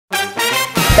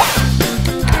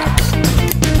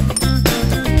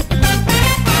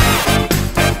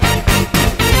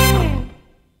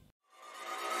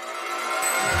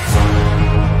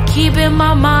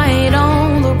my mind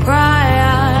on the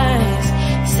prize,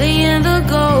 seeing the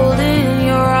gold in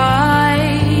your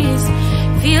eyes,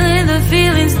 feeling the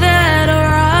feelings that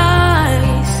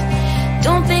arise.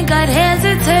 Don't think I'd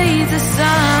hesitate to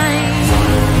sign.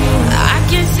 I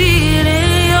can see it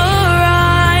in your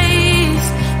eyes,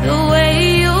 the way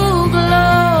you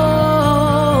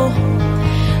glow.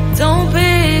 Don't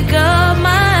pick up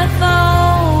my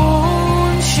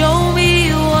phone, show me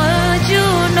what you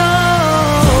know.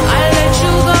 I let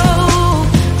you go,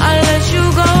 I let you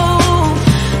go.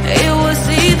 It was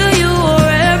either you or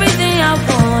everything I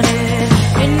wanted,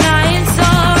 and I ain't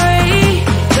sorry,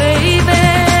 baby.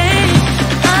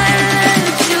 I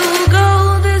let you go,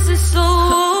 this is so.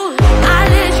 I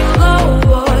let you go,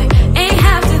 boy, ain't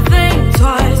have to think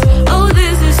twice. Oh,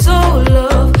 this is so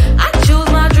love. I chose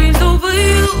my dreams over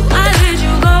you. I let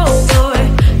you go, boy,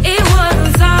 it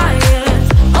wasn't science.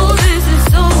 Oh, this is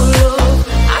so love.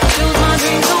 I chose my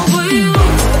dreams over you.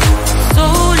 So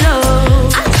love.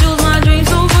 I chose my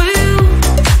dreams over you.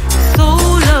 So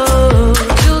love.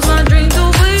 I chose my dreams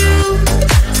over you.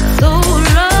 So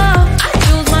love. I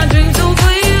chose my dreams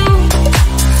over you.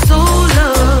 So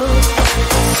love.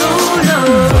 So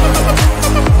love.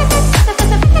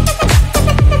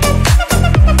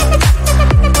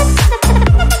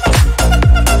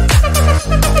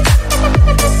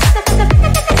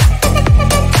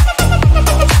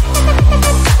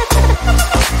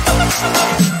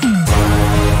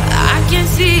 I can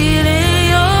see it in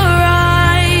your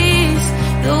eyes,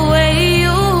 the way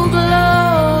you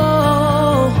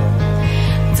glow.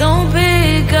 Don't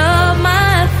pick up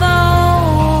my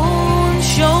phone,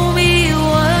 show me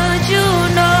what you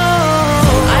know.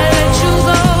 I let you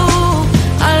go,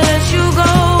 I let you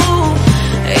go.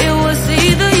 It was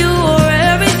either you or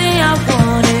everything I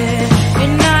wanted,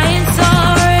 and I ain't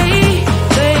sorry,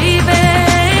 baby.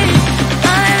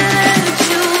 I let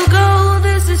you go,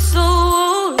 this is so.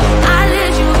 I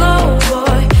let you go,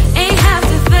 boy, ain't have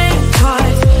to think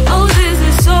twice. Oh, this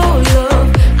is so love.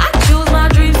 I chose my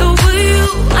dreams over you.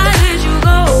 I let you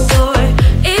go, boy,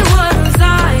 it wasn't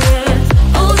science.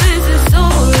 Oh, this is so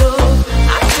love.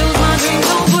 I chose my dreams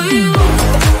over you.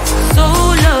 So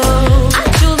love. I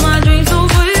chose my dreams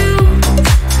over you.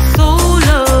 So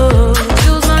love. I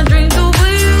chose my dreams over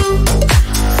you.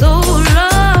 So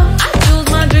love. I chose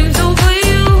my dreams over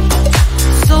you.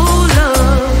 So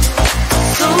love.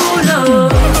 So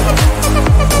love.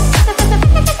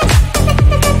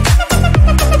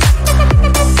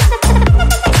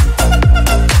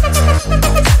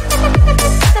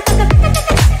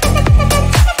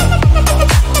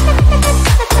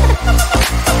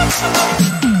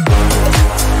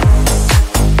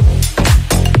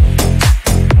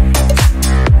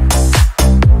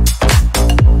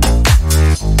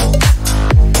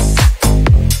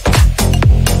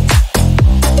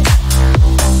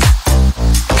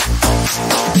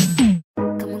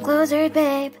 Come closer,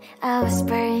 babe, I'll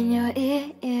whisper in your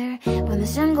ear. When the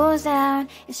sun goes down,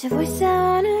 it's your voice I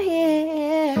wanna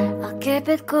hear. I'll keep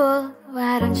it cool,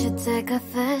 why don't you take a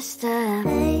first step?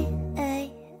 Hey,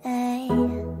 hey, hey.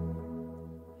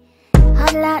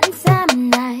 Hot light and summer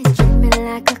nights, treat me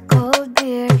like a cold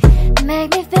beer. Make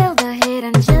me feel the heat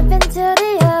and jump into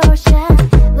the ocean.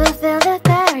 We'll feel the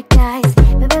paradise,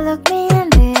 baby, look me in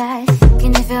the eyes.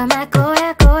 Can you feel my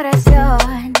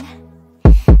corazón?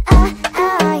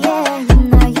 Yeah, you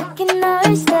know you can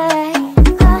always stay.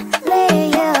 Only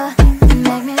you can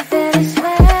make me feel this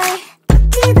way.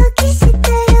 Doki doki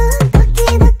shiteru, doki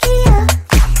doki yo.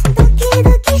 Doki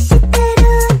doki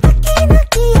shiteru, doki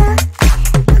doki yo.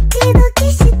 Doki doki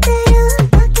shiteru,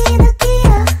 doki doki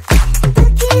yo.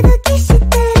 Doki doki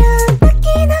shiteru,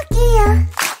 doki doki yo.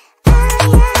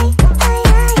 Ay ay ay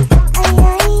ay ay ay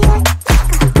ay.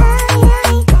 Ay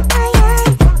ay ay ay ay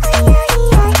ay ay.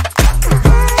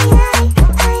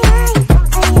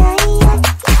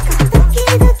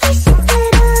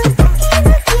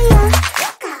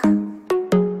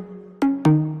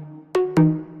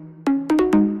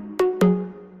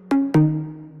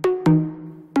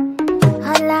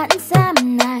 Hot light and summer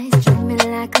nights, treat me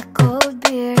like a cold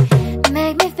beer.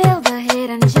 Make me feel the heat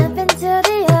and jump into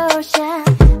the ocean.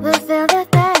 We'll feel the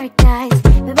paradise,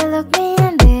 baby, look me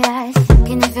in the eyes.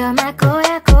 Can you feel my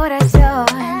corazón?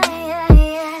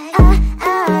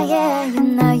 Yeah, you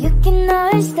know you can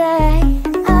always stay.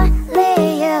 Only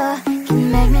you can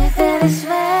make me feel this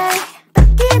way.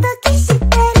 Doki doki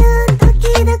shiteru,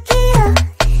 doki doki yo.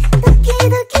 Doki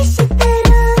doki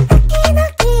shiteru, doki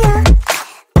doki yo.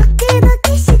 Doki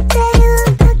doki shiteru,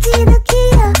 doki doki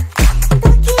yo.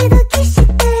 Doki doki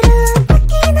shiteru,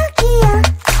 doki doki yo.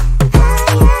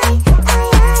 Ay ay ay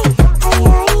ay ay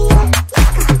ay ay.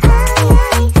 Ay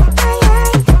ay ay ay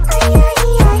ay ay.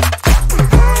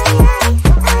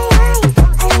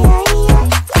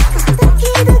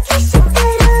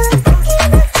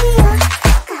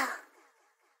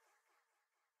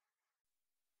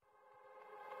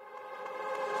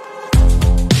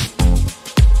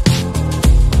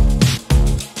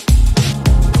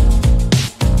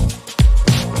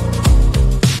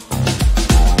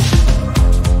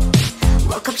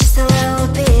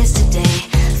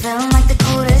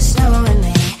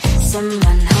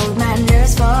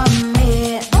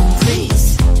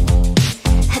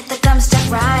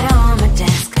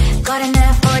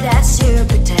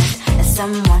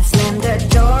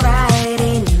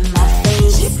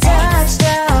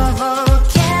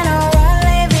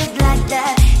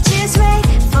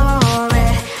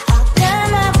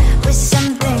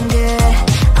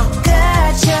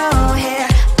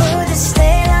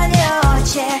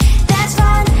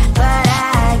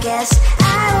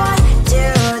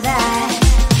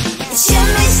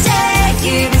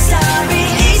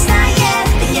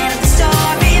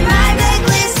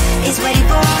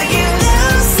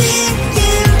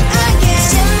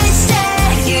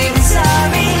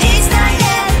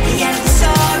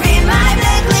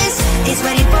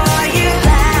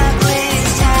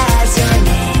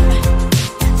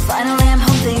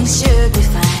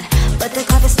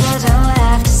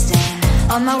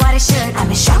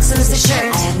 me shocked, lose the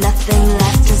shirt. I have nothing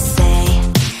left to say.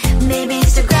 Maybe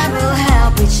Instagram will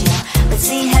help with you, but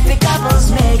seeing happy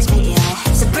couples makes me ill.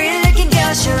 Some pretty looking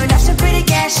girl showing off some pretty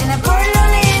cash, and I'm pouring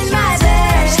lonely in my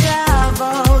bed.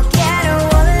 Trouble, yeah, I don't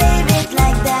wanna leave it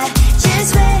like that.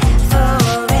 Just wait for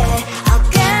it. I'll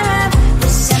come up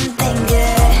with something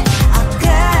good. I'll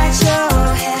cut your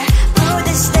hair, put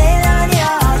the stain on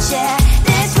your chair.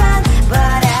 This one,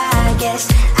 but I guess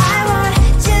I won't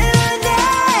do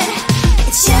that.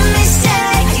 It's your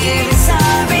mistake, you're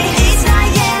sorry. It's not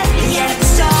yet the end of the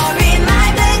story. My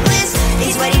blacklist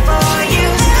is waiting for you.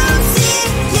 I'll see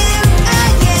you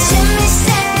again. It's your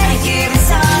mistake, you're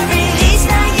sorry. It's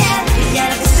not yet the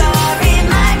end of the story.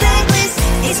 My blacklist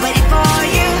is waiting for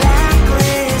you.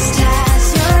 Blacklist has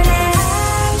your name.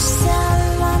 I wish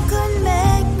someone could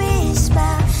make me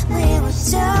smile. We would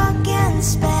talk and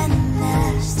spend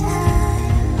less time.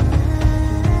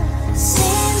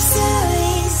 Seems so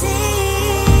easy,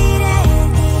 it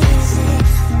ain't easy.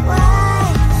 Why?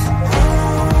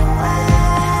 Oh, why?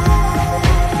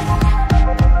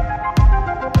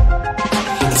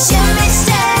 It's your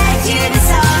mistake, you're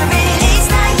sorry. It's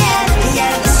not yet the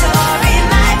end of the story.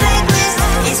 My blacklist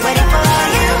is waiting for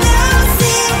you. I'll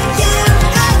see you again.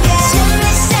 It's your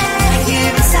mistake,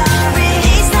 you're sorry.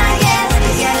 It's not yet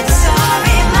the end of the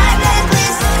story. My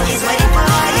blacklist is waiting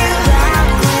for you.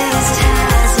 Blacklist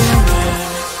has your name.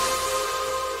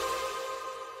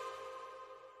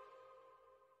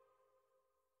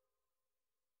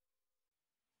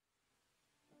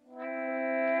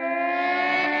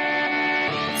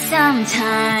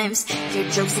 Sometimes your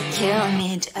jokes that kill me.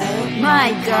 Oh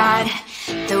my god,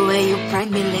 the way you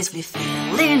prank me leaves me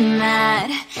feeling mad.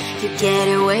 You get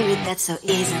away with that so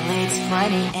easily. It's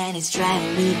funny and it's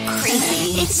driving me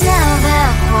crazy. It's never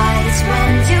quite as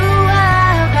when you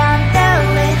are around,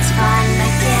 though it's fun, I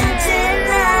can't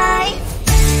deny.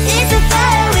 It's a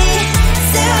fiery,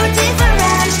 so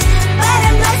different, but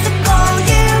I'm lost to call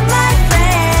you my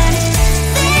friend.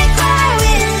 Think why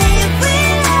we live, we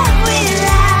love, we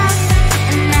laugh,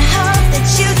 and I hope that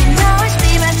you can always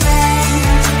be my friend.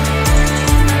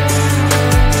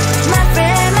 My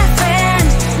friend, my friend,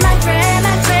 my friend,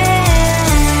 my friend.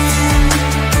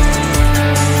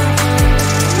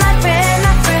 My friend,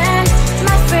 my friend,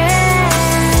 my friend.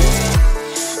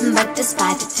 But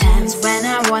despite the times when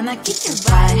I wanna kick your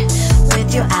butt, with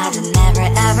you I don't never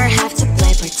ever have to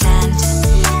play pretend.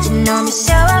 You know me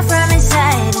so well from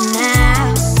inside and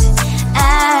out,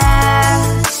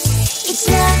 out. It's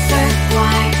never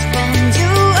quite when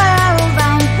you are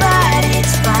around, but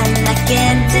it's fun, I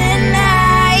can't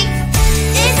deny.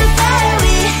 It's a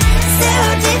fiery, so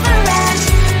different,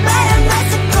 but I'm not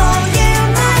to call you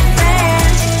my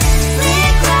friend. We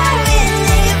cry, we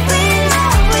live, we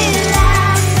love, we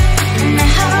laugh, and I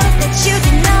hope that you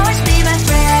can always be my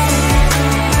friend.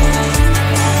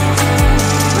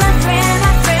 My friend,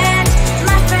 my friend,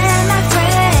 my friend, my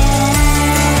friend.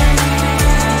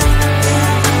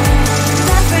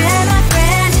 My friend, my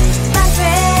friend, my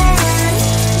friend.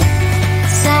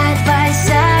 Side by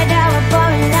side, our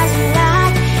body lies a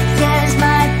lot. Yes,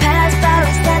 my past, but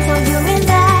we stand for you and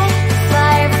I.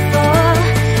 Fire before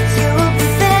you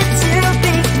prefer to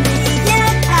pick me,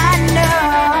 yet I know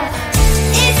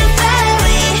it's a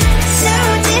fiery, so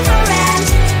different,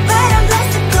 but I'm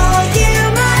blessed to call you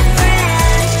my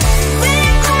friend. We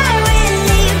cry, we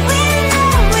live, we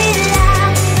love, we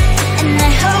laugh, and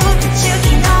I hope that you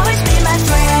can always be my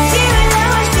friend. You will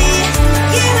always be,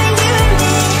 you and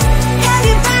me. Have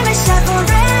you by my side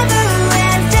forever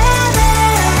and ever.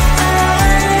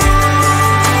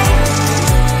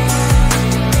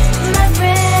 My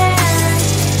friend.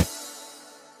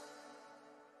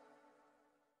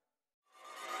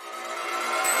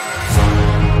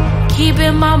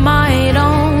 Keeping my mind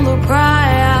on the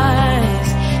prize,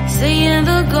 seeing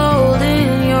the gold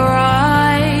in your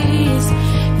eyes,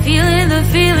 feeling the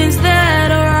feelings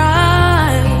that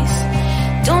arise.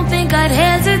 Don't think I'd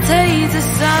hesitate to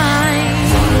sign.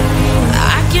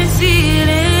 I can see it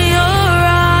in your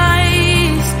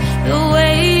eyes, the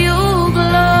way you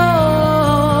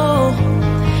glow.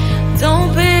 Don't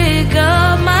pick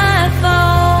up my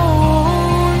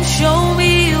phone, show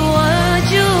me what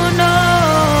you know.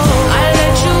 I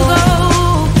let you go,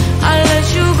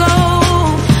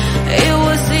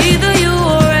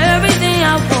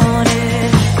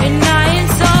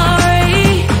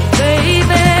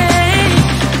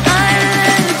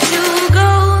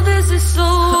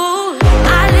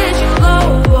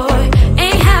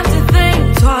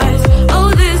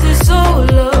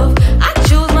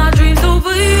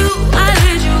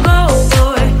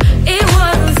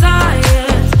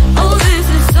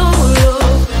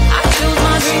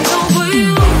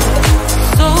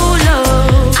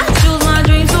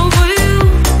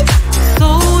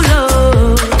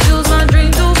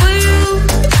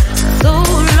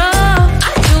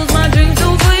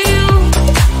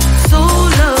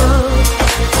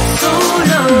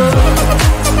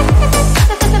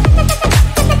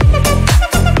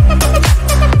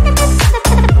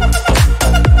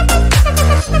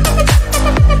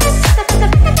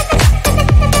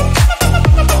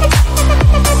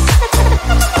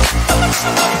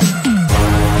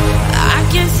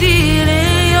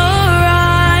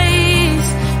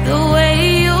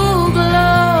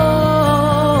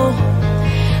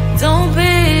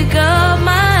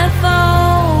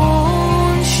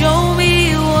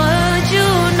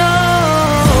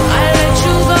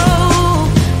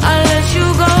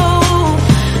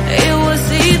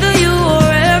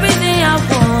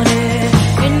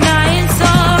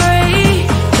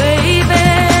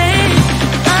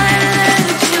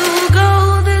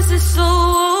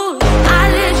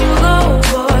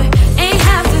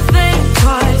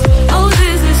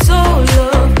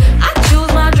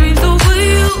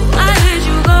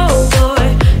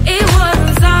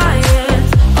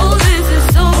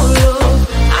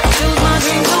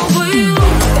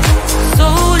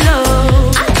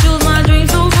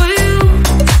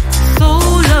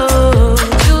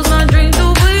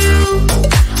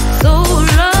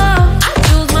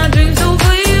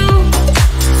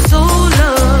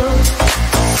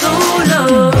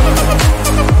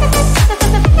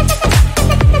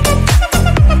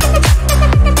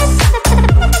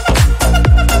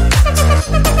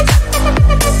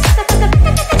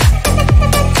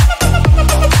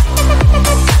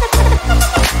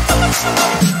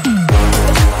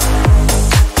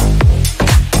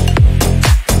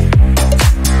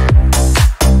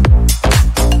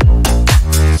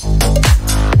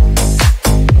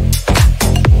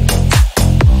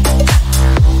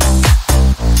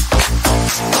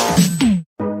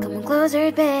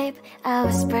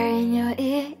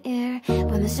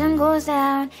 goes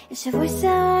down, it's your voice I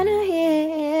wanna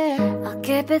hear. I'll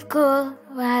keep it cool,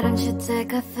 why don't you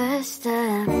take a first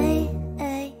step? Hey,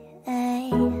 hey, hey.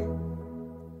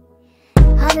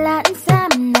 Hot light and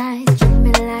summer nights, treat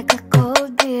me like a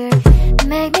cold beer.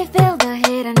 Make me feel the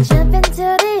heat and jump into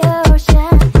the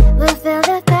ocean. We'll feel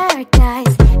the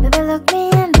paradise, baby look me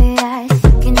in the eyes.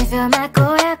 Can you feel my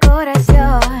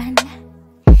corazón?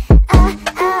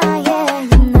 Yeah,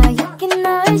 you know you can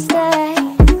always stay.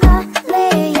 Only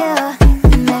you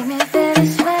can make me feel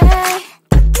this way.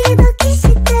 Doki doki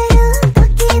shiteru,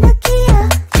 doki doki yo.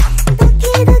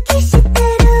 Doki doki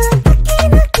shiteru, doki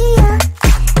doki yo.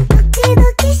 Doki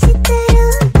doki shiteru,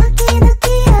 doki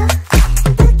doki yo.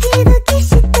 Doki doki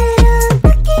shiteru,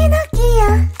 doki doki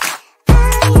yo.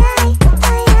 Ay ay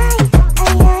ay ay ay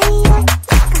ay ay.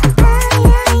 Ay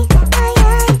ay ay ay ay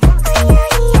ay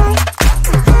ay.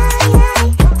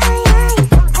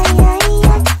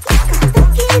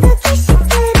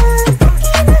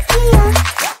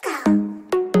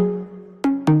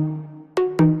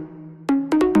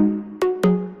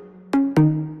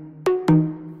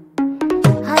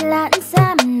 Hot light and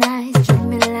summer nights, treat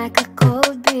me like a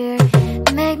cold beer.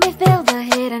 Make me feel the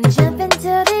heat and jump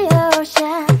into the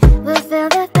ocean. We'll feel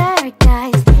the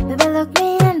paradise, baby look me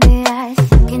in the eyes.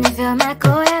 Can you feel my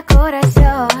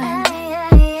corazón?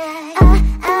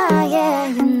 Yeah,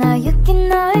 you know you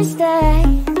can always stay.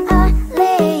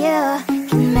 Only you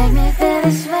can make me feel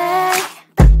this way.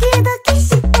 Doki doki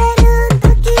shiteru,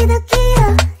 doki doki yo.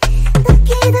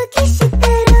 Doki doki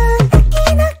shiteru, doki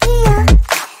doki yo.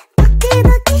 Doki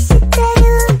doki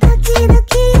shiteru, doki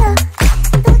doki yo.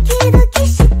 Doki doki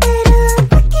shiteru,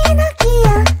 doki doki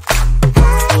yo.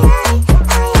 Ay ay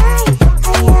ay ay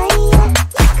ay ay ay.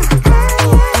 Ay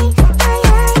ay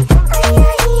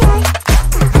ay ay ay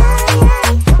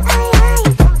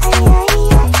ay ay.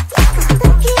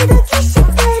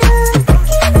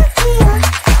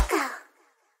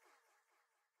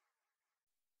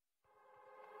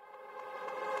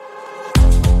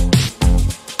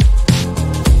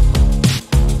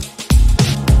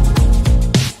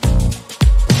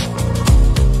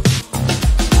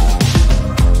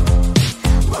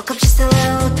 Woke up just a